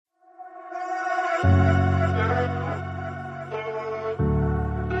Hello,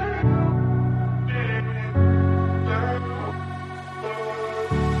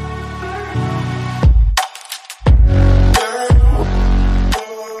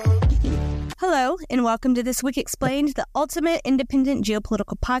 and welcome to This Week Explained, the ultimate independent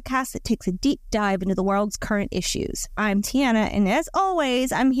geopolitical podcast that takes a deep dive into the world's current issues. I'm Tiana, and as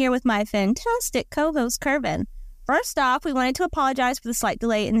always, I'm here with my fantastic co-host, Kervin. First off, we wanted to apologize for the slight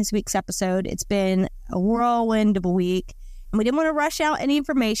delay in this week's episode. It's been a whirlwind of a week, and we didn't want to rush out any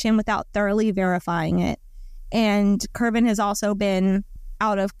information without thoroughly verifying it. And Kervin has also been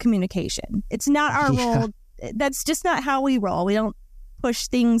out of communication. It's not our role. That's just not how we roll. We don't push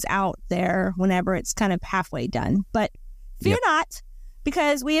things out there whenever it's kind of halfway done. But fear not,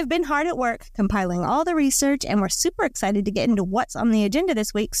 because we have been hard at work compiling all the research, and we're super excited to get into what's on the agenda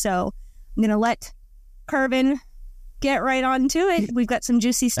this week. So I'm going to let Kervin get right on to it. We've got some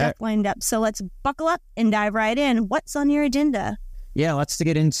juicy stuff lined up. So let's buckle up and dive right in. What's on your agenda? Yeah, lots to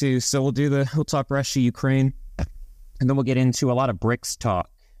get into. So we'll talk Russia, Ukraine, and then we'll get into a lot of BRICS talk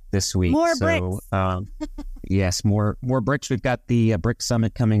this week. More BRICS. Yes, more BRICS. We've got the BRICS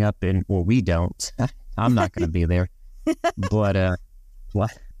summit coming up, we don't. I'm not going to be there. But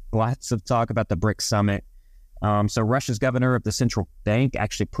lots of talk about the BRICS summit. So Russia's governor of the central bank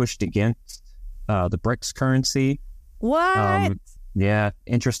actually pushed against the BRICS currency. What? Yeah,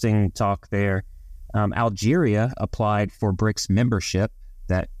 interesting talk there. Algeria applied for BRICS membership.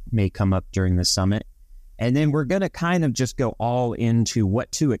 That may come up during the summit. And then we're going to kind of just go all into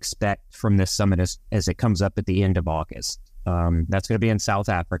what to expect from this summit as it comes up at the end of August. That's going to be in South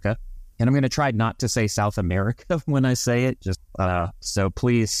Africa. And I'm going to try not to say South America when I say it. So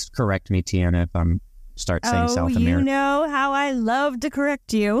please correct me, Tiana, if I'm start saying South America. You know how I love to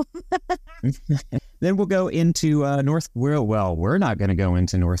correct you. Then we'll go into we're not going to go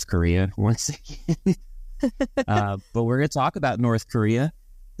into North Korea once again. But we're going to talk about North Korea.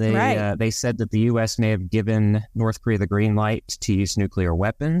 They said that the U.S. may have given North Korea the green light to use nuclear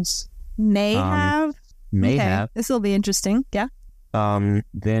weapons. May have. This will be interesting. Yeah.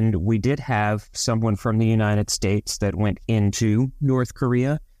 Then we did have someone from the United States that went into North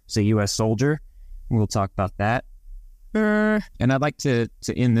Korea. It's a U.S. soldier. We'll talk about that. And I'd like to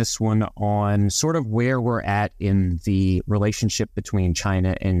end this one on sort of where we're at in the relationship between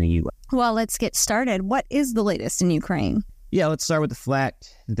China and the U.S. Well, let's get started. What is the latest in Ukraine? Yeah, let's start with the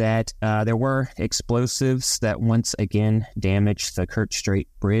fact that there were explosives that once again damaged the Kerch Strait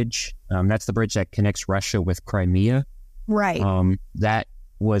Bridge. That's the bridge that connects Russia with Crimea. Right. That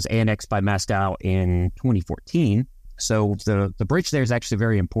was annexed by Moscow in 2014. So the bridge there is actually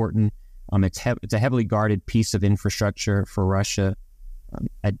very important. It's a heavily guarded piece of infrastructure for Russia.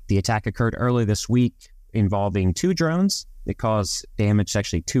 The attack occurred early this week involving 2 drones. It caused damage to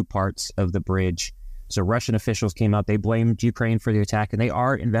actually 2 parts of the bridge. So Russian officials came out, they blamed Ukraine for the attack, and they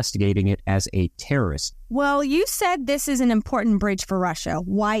are investigating it as a terrorist. Well, you said this is an important bridge for Russia.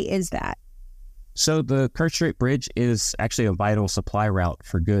 Why is that? So the Kerch Strait Bridge is actually a vital supply route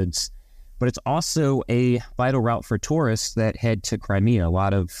for goods, but it's also a vital route for tourists that head to Crimea. A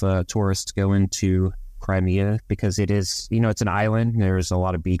lot of tourists go into Crimea because it is, it's an island. There's a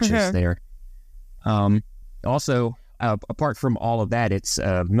lot of beaches there. Also, apart from all of that, it's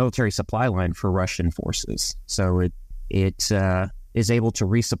a military supply line for Russian forces. So it is able to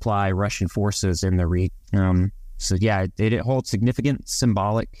resupply Russian forces in the region. It holds significant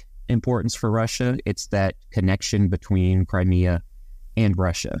symbolic importance for Russia. It's that connection between Crimea and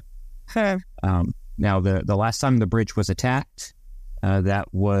Russia. Now, the last time the bridge was attacked, that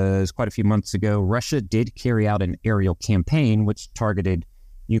was quite a few months ago. Russia did carry out an aerial campaign which targeted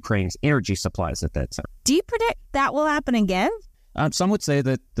Ukraine's energy supplies at that time. Do you predict that will happen again? Some would say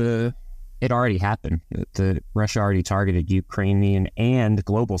that it already happened. Russia already targeted Ukrainian and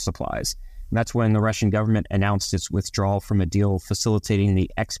global supplies. And that's when the Russian government announced its withdrawal from a deal facilitating the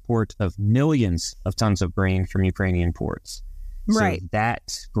export of millions of tons of grain from Ukrainian ports. Right. So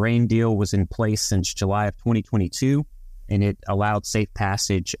that grain deal was in place since July of 2022, and it allowed safe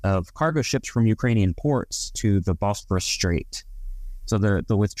passage of cargo ships from Ukrainian ports to the Bosphorus Strait. So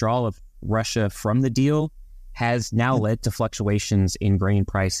the withdrawal of Russia from the deal has now led to fluctuations in grain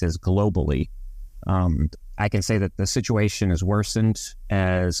prices globally. I can say that the situation has worsened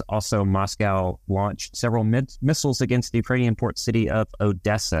as also Moscow launched several missiles against the Ukrainian port city of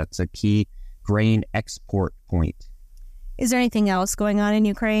Odessa. It's a key grain export point. Is there anything else going on in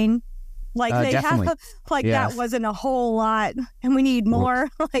Ukraine? Like they definitely. have, that wasn't a whole lot, and we need more.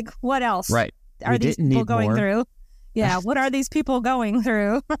 Like what else? Right. Are these people going through? Yeah. What are these people going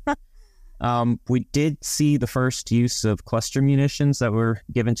through? We did see the first use of cluster munitions that were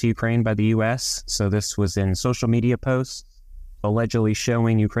given to Ukraine by the U.S. So this was in social media posts, allegedly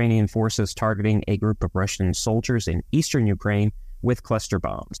showing Ukrainian forces targeting a group of Russian soldiers in eastern Ukraine with cluster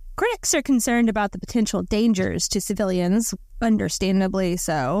bombs. Critics are concerned about the potential dangers to civilians, understandably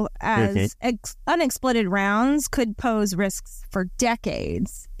so, as unexploded rounds could pose risks for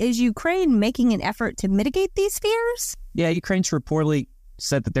decades. Is Ukraine making an effort to mitigate these fears? Yeah, Ukraine's reportedly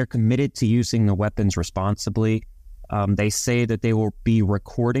said that they're committed to using the weapons responsibly. They say that they will be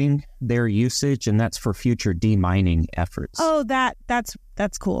recording their usage, and that's for future demining efforts. Oh,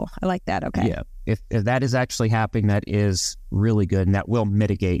 that's cool. I like that. Okay. Yeah. If that is actually happening, that is really good, and that will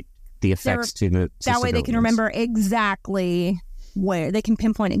mitigate the effects to the That way they can remember exactly where, they can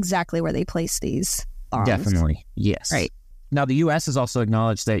pinpoint exactly where they place these bombs. Definitely, yes. Right. Now, the U.S. has also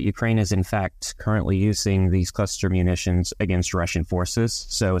acknowledged that Ukraine is, in fact, currently using these cluster munitions against Russian forces,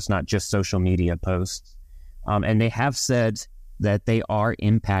 so it's not just social media posts. And they have said that they are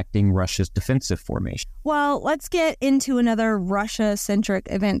impacting Russia's defensive formation. Well, let's get into another Russia-centric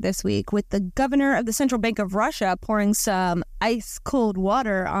event this week with the governor of the Central Bank of Russia pouring some ice-cold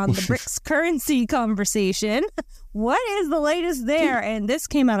water on the BRICS currency conversation. What is the latest there? And this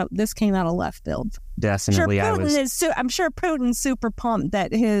came out of left field. Definitely, I'm sure Putin's super pumped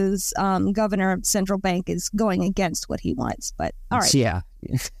that his governor of the central bank is going against what he wants. But all right, yeah,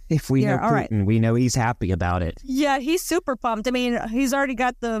 if we know Putin, we know he's happy about it. Yeah, he's super pumped. I mean, he's already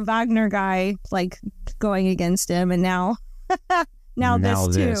got the Wagner guy like going against him, and now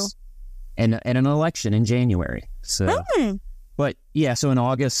this too, and an election in January. So. But yeah, so in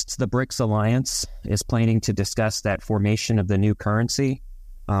August, the BRICS alliance is planning to discuss that formation of the new currency.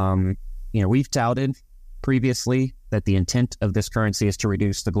 We've touted previously that the intent of this currency is to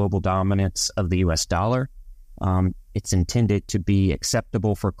reduce the global dominance of the U.S. dollar. It's intended to be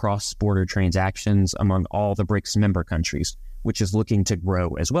acceptable for cross-border transactions among all the BRICS member countries, which is looking to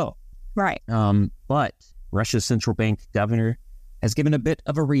grow as well. Right. But Russia's central bank governor has given a bit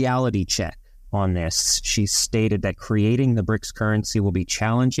of a reality check on this. She stated that creating the BRICS currency will be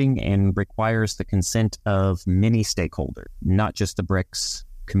challenging and requires the consent of many stakeholders, not just the BRICS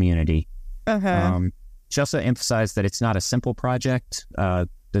community. She also emphasized that it's not a simple project, that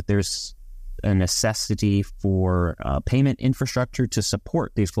there's a necessity for payment infrastructure to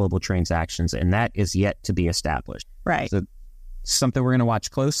support these global transactions, and that is yet to be established. Right. So something we're going to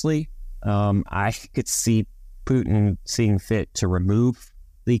watch closely. I could see Putin seeing fit to remove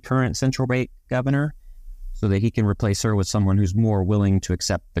the current central bank governor so that he can replace her with someone who's more willing to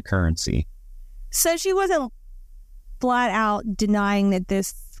accept the currency. So she wasn't flat out denying that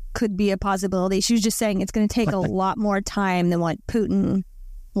this could be a possibility. She was just saying it's going to take a lot more time than what Putin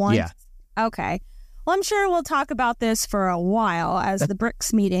wants. Yeah. Okay. Well, I'm sure we'll talk about this for a while as the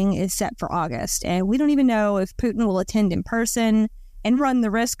BRICS meeting is set for August. And we don't even know if Putin will attend in person and run the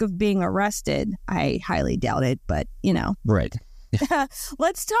risk of being arrested. I highly doubt it, but Right.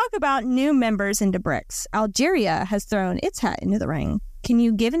 Let's talk about new members into BRICS. Algeria has thrown its hat into the ring. Can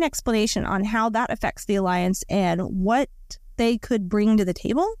you give an explanation on how that affects the alliance and what they could bring to the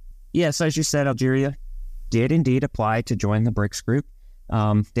table? Yes, as you said, Algeria did indeed apply to join the BRICS group.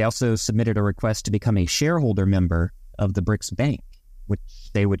 They also submitted a request to become a shareholder member of the BRICS Bank, which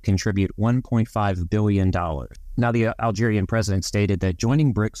they would contribute $1.5 billion. Now, the Algerian president stated that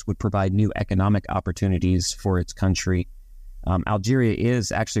joining BRICS would provide new economic opportunities for its country. Algeria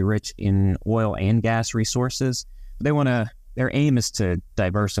is actually rich in oil and gas resources. Their aim is to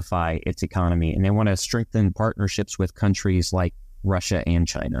diversify its economy, and they want to strengthen partnerships with countries like Russia and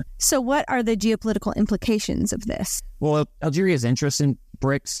China. So what are the geopolitical implications of this? Well, Algeria's interest in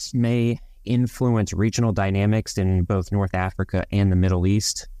BRICS may influence regional dynamics in both North Africa and the Middle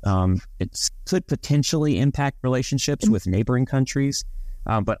East. It could potentially impact relationships with neighboring countries,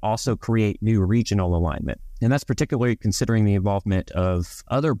 but also create new regional alignment. And that's particularly considering the involvement of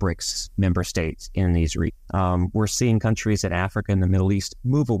other BRICS member states in these regions. We're seeing countries in Africa and the Middle East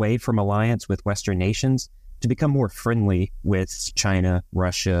move away from alliance with Western nations to become more friendly with China,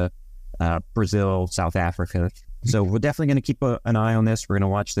 Russia, Brazil, South Africa. So we're definitely going to keep an eye on this. We're going to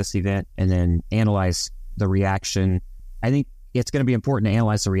watch this event and then analyze the reaction. I think it's going to be important to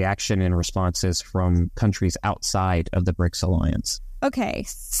analyze the reaction and responses from countries outside of the BRICS alliance. Okay,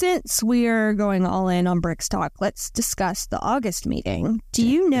 since we're going all in on BRICS talk, let's discuss the August meeting. Do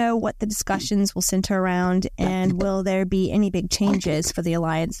you know what the discussions will center around, and will there be any big changes for the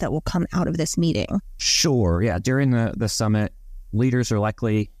alliance that will come out of this meeting? Sure, yeah. During the summit, leaders are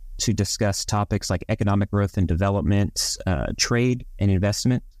likely to discuss topics like economic growth and development, trade and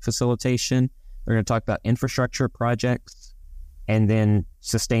investment facilitation. They're going to talk about infrastructure projects and then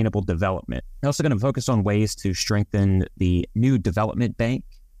sustainable development. They're also going to focus on ways to strengthen the new development bank,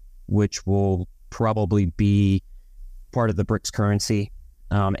 which will probably be part of the BRICS currency.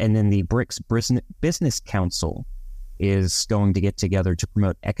 And then the BRICS Business Council is going to get together to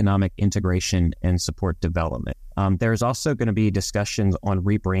promote economic integration and support development. There's also going to be discussions on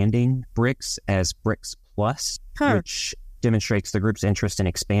rebranding BRICS as BRICS Plus, which demonstrates the group's interest in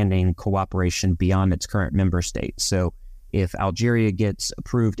expanding cooperation beyond its current member states. So if Algeria gets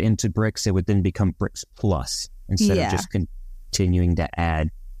approved into BRICS, it would then become BRICS Plus instead of just continuing to add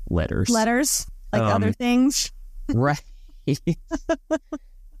letters. Letters, like other things. Right.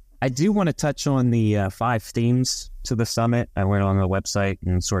 I do want to touch on the 5 themes to the summit. I went on the website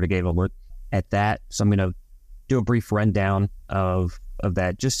and sort of gave a look at that. So I'm going to do a brief rundown of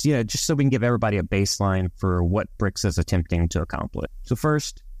that, just so we can give everybody a baseline for what BRICS is attempting to accomplish. So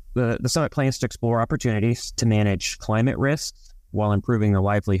first, the summit plans to explore opportunities to manage climate risks while improving the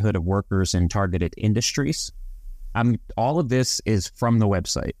livelihood of workers in targeted industries. All of this is from the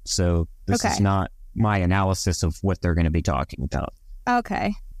website, so this is not my analysis of what they're going to be talking about.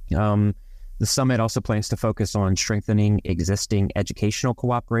 Okay. The summit also plans to focus on strengthening existing educational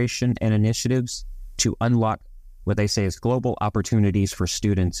cooperation and initiatives to unlock what they say is global opportunities for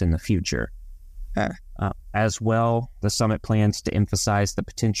students in the future. As well, the summit plans to emphasize the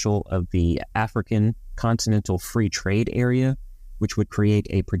potential of the African Continental Free Trade Area, which would create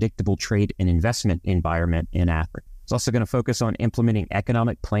a predictable trade and investment environment in Africa. It's also going to focus on implementing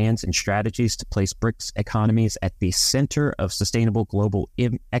economic plans and strategies to place BRICS economies at the center of sustainable global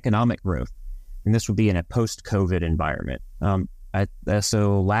economic growth. And this would be in a post-COVID environment.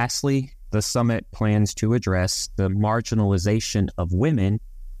 So lastly, the summit plans to address the marginalization of women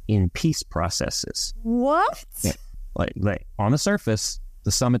in peace processes. What? Yeah. Like on the surface,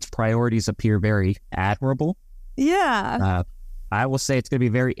 the summit's priorities appear very admirable. Yeah. I will say it's going to be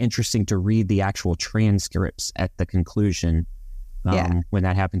very interesting to read the actual transcripts at the conclusion when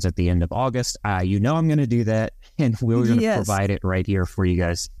that happens at the end of August. I'm going to do that, and we're going to provide it right here for you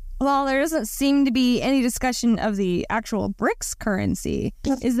guys. Well, there doesn't seem to be any discussion of the actual BRICS currency.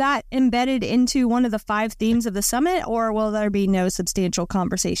 Is that embedded into one of the 5 themes of the summit, or will there be no substantial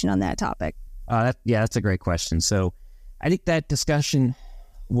conversation on that topic? That's a great question. So I think that discussion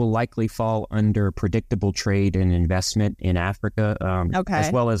will likely fall under predictable trade and investment in Africa,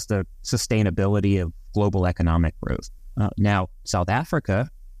 as well as the sustainability of global economic growth. Now, South Africa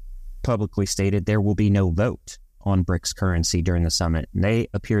publicly stated there will be no vote on BRICS currency during the summit. They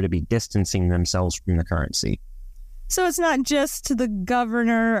appear to be distancing themselves from the currency. So it's not just the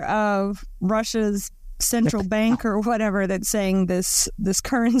governor of Russia's central bank or whatever that's saying this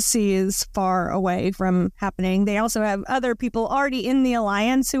currency is far away from happening. They also have other people already in the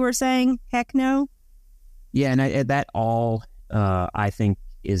alliance who are saying, heck no. Yeah, and that all, I think,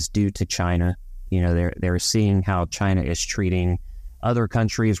 is due to China. They're seeing how China is treating other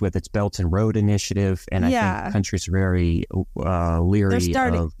countries with its Belt and Road Initiative, and I think countries are very leery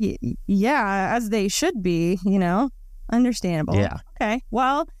of... as they should be, understandable. Yeah. Okay,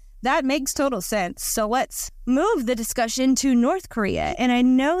 well, that makes total sense. So let's move the discussion to North Korea. And I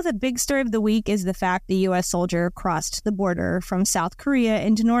know the big story of the week is the fact the U.S. soldier crossed the border from South Korea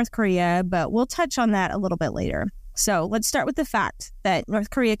into North Korea, but we'll touch on that a little bit later. So let's start with the fact that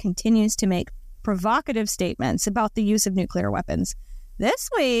North Korea continues to make provocative statements about the use of nuclear weapons. This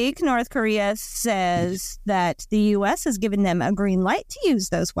week, North Korea says that the U.S. has given them a green light to use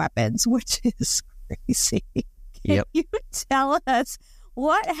those weapons, which is crazy. Can you tell us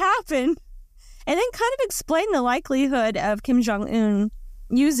what happened? And then kind of explain the likelihood of Kim Jong-un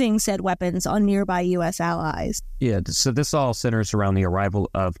using said weapons on nearby U.S. allies. Yeah, so this all centers around the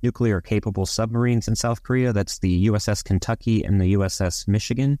arrival of nuclear-capable submarines in South Korea. That's the USS Kentucky and the USS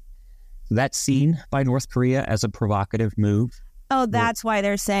Michigan. That's seen by North Korea as a provocative move. Oh, that's why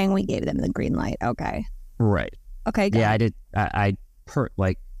they're saying we gave them the green light. Okay. Right. Okay, good. Yeah, I did.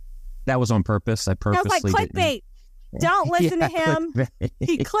 That was on purpose. I purposely That was like clickbait. Don't listen to him.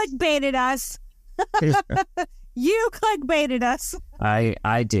 He clickbaited us. You clickbaited us.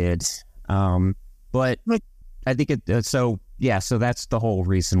 I did. But I think so that's the whole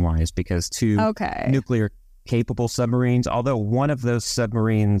reason why, is because two nuclear capable submarines, although one of those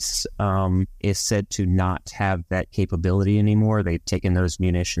submarines is said to not have that capability anymore. They've taken those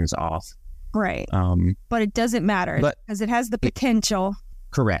munitions off. Right. But it doesn't matter because it has the potential.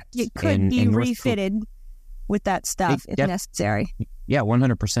 Correct. It could be refitted with that stuff if necessary. Yeah,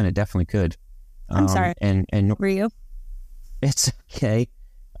 100%. It definitely could. I'm sorry. And were you? It's okay.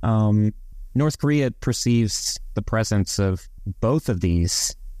 North Korea perceives the presence of both of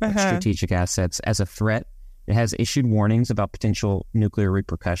these strategic assets as a threat. It has issued warnings about potential nuclear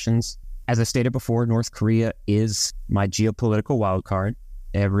repercussions. As I stated before, North Korea is my geopolitical wild card.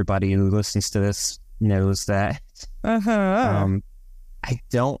 Everybody who listens to this knows that. I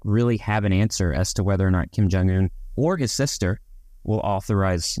don't really have an answer as to whether or not Kim Jong-un or his sister will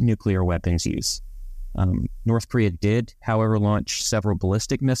authorize nuclear weapons use. North Korea did, however, launch several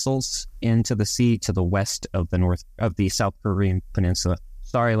ballistic missiles into the sea to the west of the South Korean peninsula.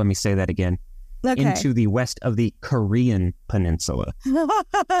 Sorry, let me say that again. Okay. Into the west of the Korean peninsula.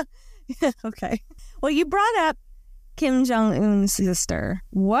 Okay. Well, you brought up Kim Jong-un's sister.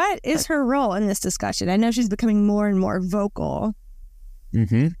 What is her role in this discussion? I know she's becoming more and more vocal.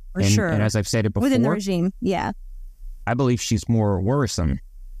 Mm-hmm. For sure. And as I've said it before, within the regime, yeah. I believe she's more worrisome.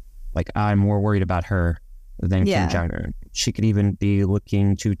 Like, I'm more worried about her than Kim Jong-un. She could even be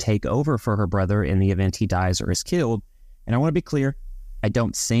looking to take over for her brother in the event he dies or is killed. And I want to be clear, I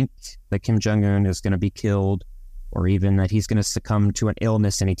don't think that Kim Jong-un is going to be killed or even that he's going to succumb to an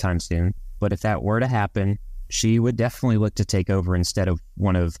illness anytime soon. But if that were to happen, she would definitely look to take over instead of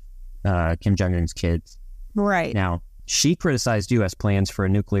one of Kim Jong-un's kids. Right. Now, she criticized U.S. plans for a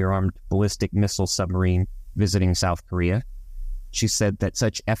nuclear-armed ballistic missile submarine visiting South Korea. She said that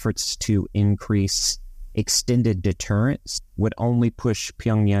such efforts to increase extended deterrence would only push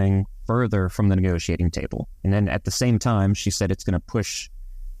Pyongyang further from the negotiating table. And then at the same time, she said it's going to push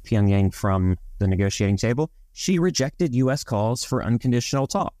Pyongyang from the negotiating table. She rejected U.S. calls for unconditional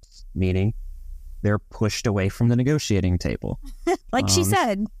talks, meaning they're pushed away from the negotiating table. Like she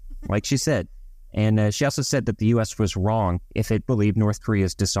said. Like she said. And she also said that the U.S. was wrong if it believed North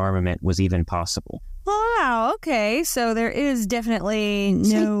Korea's disarmament was even possible. Wow, okay. So there is definitely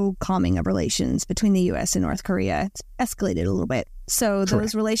no calming of relations between the U.S. and North Korea. It's escalated a little bit. So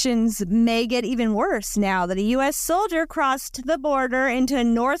those relations may get even worse now that a U.S. soldier crossed the border into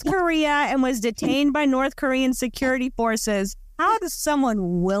North Korea and was detained by North Korean security forces. How does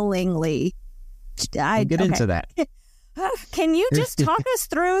someone willingly... Get into that. Can you just talk us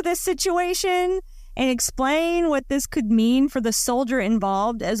through this situation and explain what this could mean for the soldier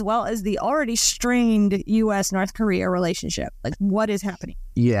involved as well as the already strained U.S.-North Korea relationship? Like, what is happening?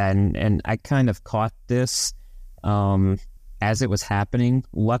 Yeah, and I kind of caught this as it was happening.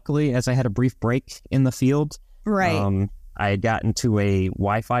 Luckily, as I had a brief break in the field, right. I had gotten to a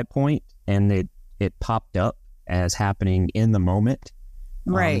Wi-Fi point and it popped up as happening in the moment.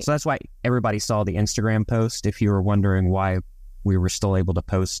 Right. So that's why everybody saw the Instagram post. If you were wondering why we were still able to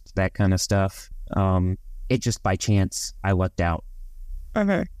post that kind of stuff, it just by chance I lucked out.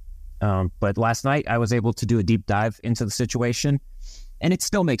 Okay. But last night I was able to do a deep dive into the situation, and it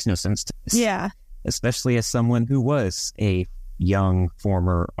still makes no sense to us. Yeah. Especially as someone who was a young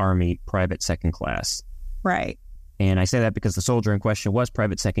former Army private second class. Right. And I say that because the soldier in question was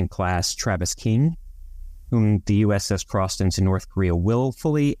Private Second Class Travis King, whom the U.S. has crossed into North Korea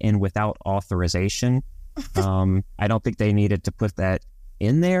willfully and without authorization. I don't think they needed to put that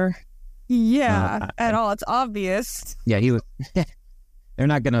in there. Yeah, at all. It's obvious. Yeah, he was. They're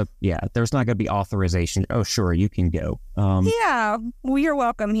not gonna. Yeah, there's not gonna be authorization. Oh, sure, you can go. Yeah, well, you're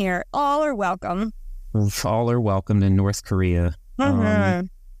welcome here. All are welcome. All are welcome in North Korea.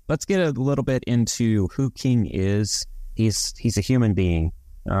 Let's get a little bit into who King is. He's a human being,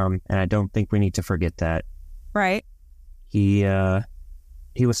 and I don't think we need to forget that. Right. He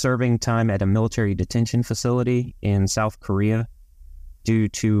was serving time at a military detention facility in South Korea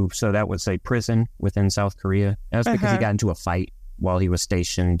so that was a prison within South Korea. That was because he got into a fight while he was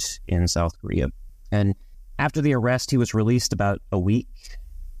stationed in South Korea. And after the arrest, he was released about a week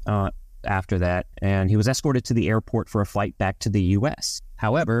after that, and he was escorted to the airport for a flight back to the U.S.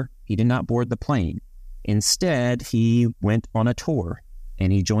 However, he did not board the plane. Instead, he went on a tour.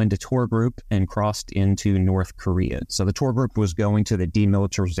 And he joined a tour group and crossed into North Korea. So the tour group was going to the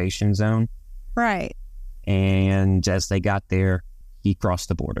demilitarization zone. Right. And as they got there, he crossed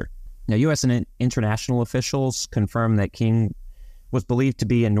the border. Now, U.S. and international officials confirmed that King was believed to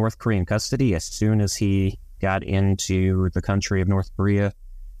be in North Korean custody as soon as he got into the country of North Korea.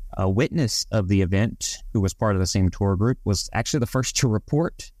 A witness of the event, who was part of the same tour group, was actually the first to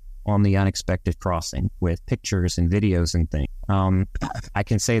report on the unexpected crossing with pictures and videos and things. I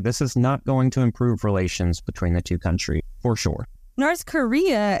can say this is not going to improve relations between the two countries, for sure. North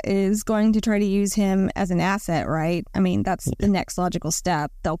Korea is going to try to use him as an asset, right? I mean, that's the next logical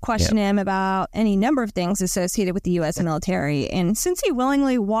step. They'll question him about any number of things associated with the U.S. military. And since he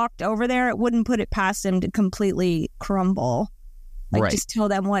willingly walked over there, it wouldn't put it past him to completely crumble. Like, just tell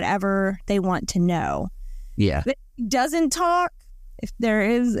them whatever they want to know. Yeah. But he doesn't talk. If there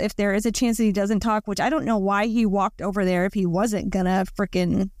is a chance that he doesn't talk, which I don't know why he walked over there if he wasn't gonna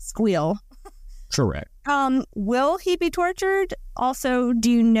frickin' squeal. Correct. Will he be tortured? Also, do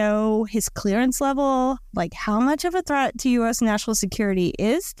you know his clearance level? Like, how much of a threat to U.S. national security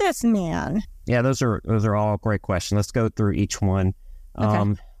is this man? Yeah, those are all great questions. Let's go through each one.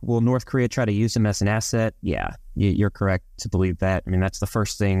 Okay. Will North Korea try to use him as an asset? Yeah, you're correct to believe that. I mean, that's the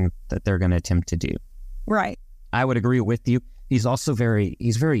first thing that they're going to attempt to do. Right. I would agree with you. He's also very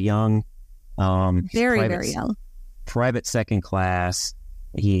young. Very young. Private second class.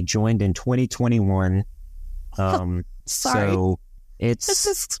 He joined in 2021. Sorry. So This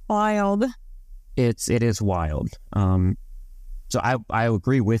is wild. It is wild. So I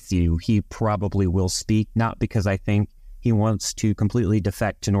agree with you. He probably will speak, not because I think he wants to completely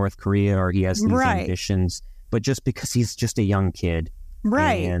defect to North Korea or he has these ambitions, but just because he's just a young kid.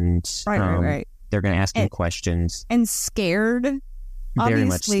 Right. And Right. They're going to ask him questions. And scared. Very much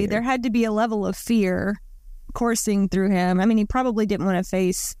Obviously, scared. there had to be a level of fear coursing through him. I mean, he probably didn't want to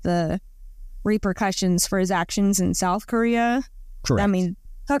face the repercussions for his actions in South Korea. Correct. I mean,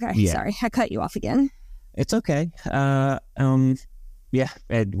 okay, Yeah. sorry, I cut you off again. It's okay. Yeah,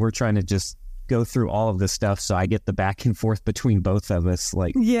 and we're trying to just go through all of this stuff so I get the back and forth between both of us,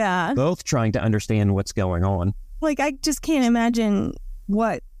 like Yeah. both trying to understand what's going on. Like, I just can't imagine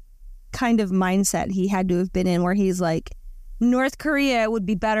what kind of mindset he had to have been in where he's like, North Korea would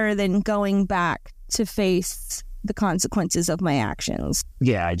be better than going back to face the consequences of my actions.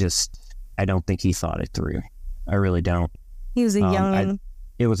 Yeah, I don't think he thought it through. I really don't. He was a young...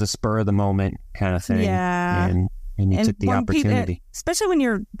 It was a spur of the moment kind of thing. Yeah. And you took the when opportunity. Especially when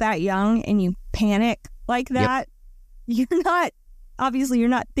you're that young and you panic like that, you're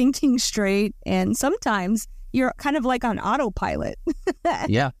not thinking straight. And sometimes you're kind of like on autopilot.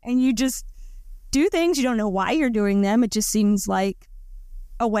 Yeah. And you just do things. You don't know why you're doing them. It just seems like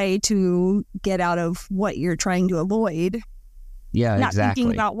a way to get out of what you're trying to avoid. Yeah, Not exactly.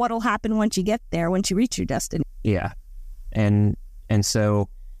 thinking about what'll happen once you get there, once you reach your destination. Yeah. And so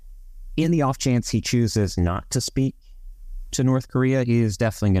in the off chance he chooses not to speak to North Korea, he is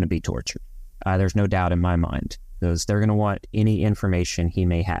definitely going to be tortured. There's no doubt in my mind, because they're going to want any information he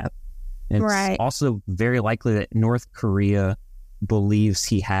may have. And it's also very likely that North Korea believes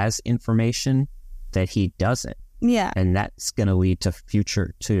he has information that he doesn't. Yeah. And that's going to lead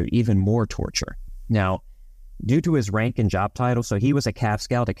to even more torture. Now, due to his rank and job title, so he was a Cav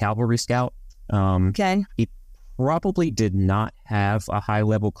Scout, a cavalry scout. Okay. He probably did not have a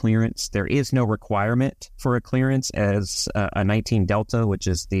high-level clearance. There is no requirement for a clearance as a 19 Delta, which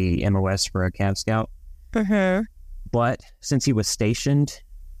is the MOS for a Cav Scout. Uh-huh. But since he was stationed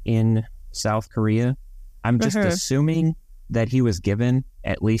in South Korea, I'm just assuming that he was given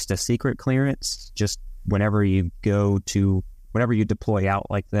at least a secret clearance. Just whenever you deploy out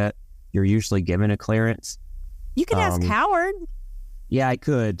like that, you're usually given a clearance. You could ask Howard. Yeah, I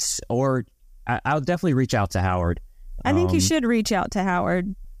could. Or I'll definitely reach out to Howard. I think you should reach out to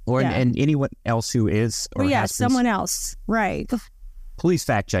Howard. And anyone else who is. Or has someone else. Right. Please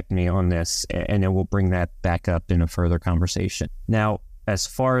fact check me on this, and then we'll bring that back up in a further conversation. Now, as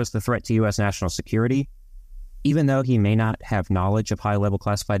far as the threat to U.S. national security, even though he may not have knowledge of high-level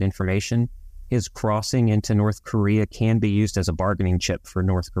classified information, his crossing into North Korea can be used as a bargaining chip for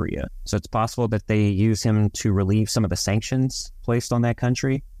North Korea. So it's possible that they use him to relieve some of the sanctions placed on that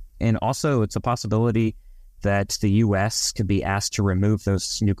country. And also, it's a possibility that the U.S. could be asked to remove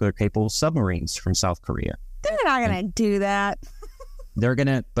those nuclear-capable submarines from South Korea. They're not going to do that.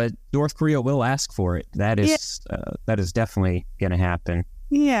 But North Korea will ask for it. That is definitely going to happen.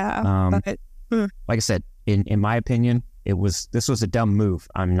 Yeah. Like I said, in my opinion, this was a dumb move.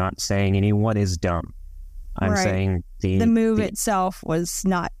 I'm not saying anyone is dumb. I'm saying the move itself was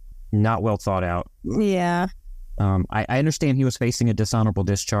not well thought out. Yeah. I understand he was facing a dishonorable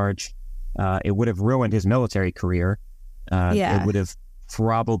discharge. It would have ruined his military career. It would have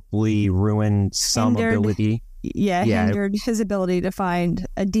probably ruined some ability. Hindered his ability to find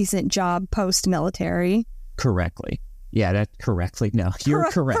a decent job post-military. Correctly. Yeah, that correctly. No, you're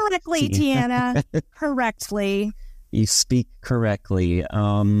correct. Correctly, Tiana. Correctly. You speak correctly.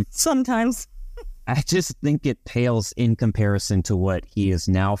 Sometimes. I just think it pales in comparison to what he is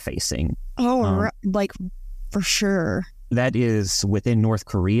now facing. For sure. That is within North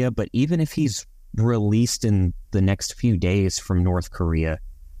Korea, but even if he's released in the next few days from North Korea,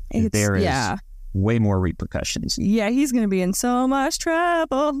 there is way more repercussions. Yeah, he's going to be in so much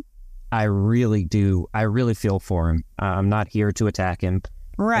trouble. I really do. I really feel for him. I'm not here to attack him.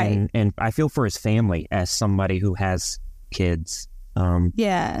 Right. And I feel for his family as somebody who has kids.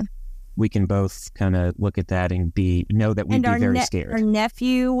 We can both kind of look at that and know that we'd be very scared. Our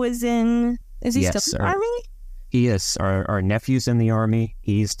nephew was in... Is he still in the Army? He is. Our nephew's in the Army.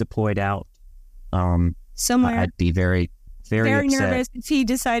 He's deployed out. Somewhere. I'd be very very upset. nervous if he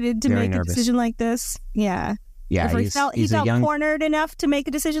decided to make a decision like this. Yeah. Yeah, if he felt cornered enough to make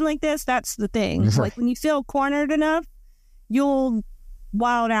a decision like this, that's the thing. Right. Like when you feel cornered enough, you'll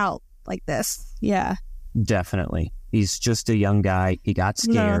wild out like this. Yeah. Definitely. He's just a young guy. He got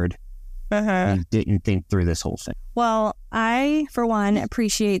scared. He didn't think through this whole thing. Well, I, for one,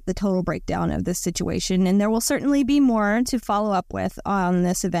 appreciate the total breakdown of this situation, and there will certainly be more to follow up with on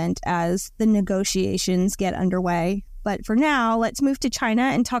this event as the negotiations get underway. But for now, let's move to China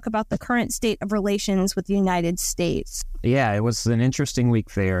and talk about the current state of relations with the United States. Yeah, it was an interesting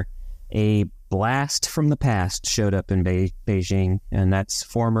week there. A blast from the past showed up in Beijing, and that's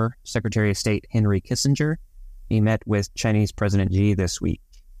former Secretary of State Henry Kissinger. He met with Chinese President Xi this week.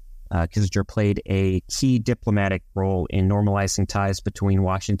 Kissinger played a key diplomatic role in normalizing ties between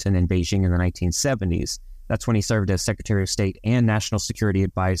Washington and Beijing in the 1970s. That's when he served as Secretary of State and National Security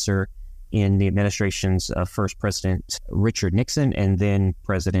Advisor in the administrations of first President Richard Nixon and then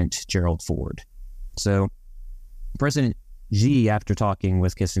President Gerald Ford. So President Xi, after talking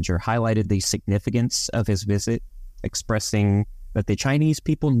with Kissinger, highlighted the significance of his visit, expressing that the Chinese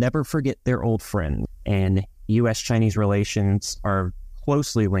people never forget their old friends, and U.S.-Chinese relations are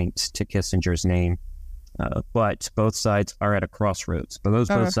closely linked to Kissinger's name, but both sides are at a crossroads. But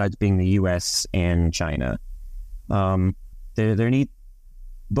both sides being the U.S. and China.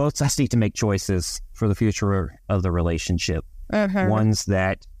 Both sides need to make choices for the future of the relationship, ones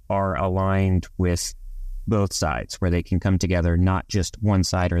that are aligned with both sides, where they can come together, not just one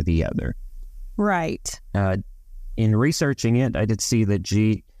side or the other. Right. In researching it, I did see that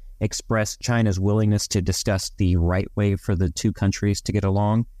Xi expressed China's willingness to discuss the right way for the two countries to get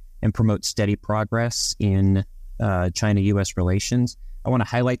along and promote steady progress in China-U.S. relations. I want to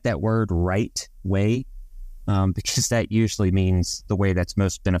highlight that word, right way, because that usually means the way that's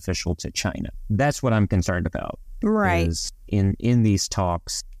most beneficial to China. That's what I'm concerned about. Right. Is in these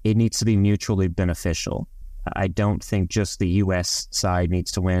talks, it needs to be mutually beneficial. I don't think just the U.S. side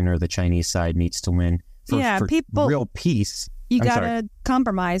needs to win or the Chinese side needs to win. For real peace. You got to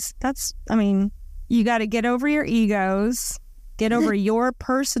compromise. You got to get over your egos, get over your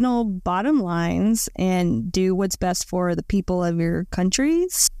personal bottom lines, and do what's best for the people of your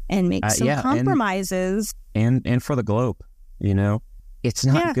countries and make some compromises. And for the globe, it's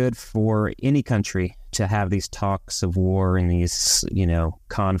not good for any country to have these talks of war and these,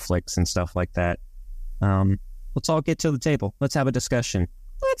 conflicts and stuff like that. Let's all get to the table. Let's have a discussion.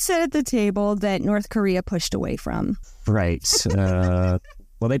 Let's sit at the table that North Korea pushed away from. Right. Well,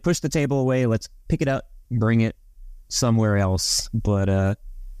 they pushed the table away. Let's pick it up, bring it somewhere else. But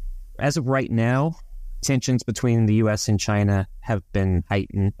as of right now, tensions between the U.S. and China have been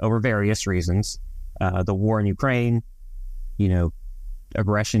heightened over various reasons. The war in Ukraine,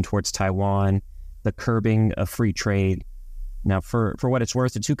 aggression towards Taiwan, the curbing of free trade. Now, for what it's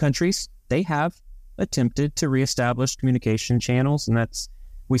worth, the two countries, they have attempted to reestablish communication channels, and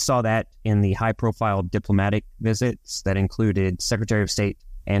we saw that in the high-profile diplomatic visits that included Secretary of State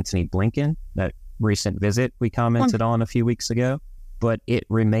Antony Blinken, that recent visit we commented on a few weeks ago. But it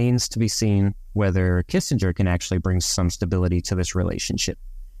remains to be seen whether Kissinger can actually bring some stability to this relationship.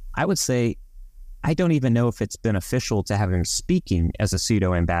 I would say I don't even know if it's beneficial to have him speaking as a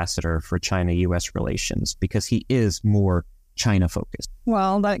pseudo-ambassador for China-U.S. relations, because he is more China-focused.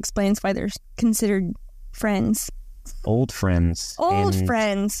 Well, that explains why they're considered friends. Old friends.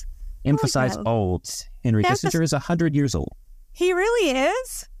 Friends. Emphasize old. Henry Kissinger is 100 years old. He really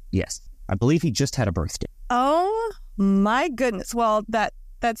is? Yes. I believe he just had a birthday. Oh, my goodness. Well,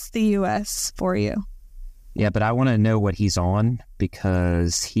 that's the U.S. for you. Yeah, but I want to know what he's on,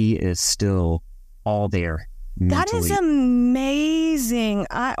 because he is still all there mentally. That is amazing.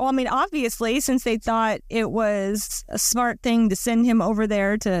 Obviously, since they thought it was a smart thing to send him over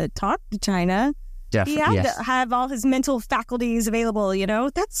there to talk to China, he had to have all his mental faculties available,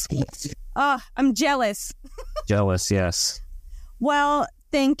 That's... I'm jealous. Jealous, yes. Well,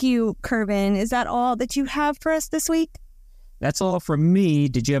 thank you, Kervin. Is that all that you have for us this week? That's all from me.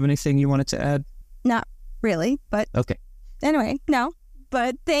 Did you have anything you wanted to add? Not really, but... Okay. Anyway, no.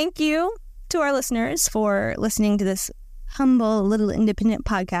 But thank you to our listeners for listening to this humble little independent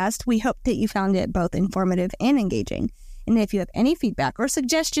podcast. We hope that you found it both informative and engaging. And if you have any feedback or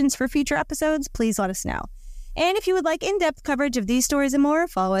suggestions for future episodes, please let us know. And if you would like in-depth coverage of these stories and more,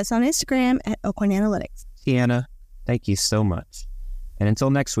 follow us on Instagram at Oakhorn Analytics. Tiana, thank you so much. And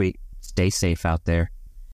until next week, stay safe out there.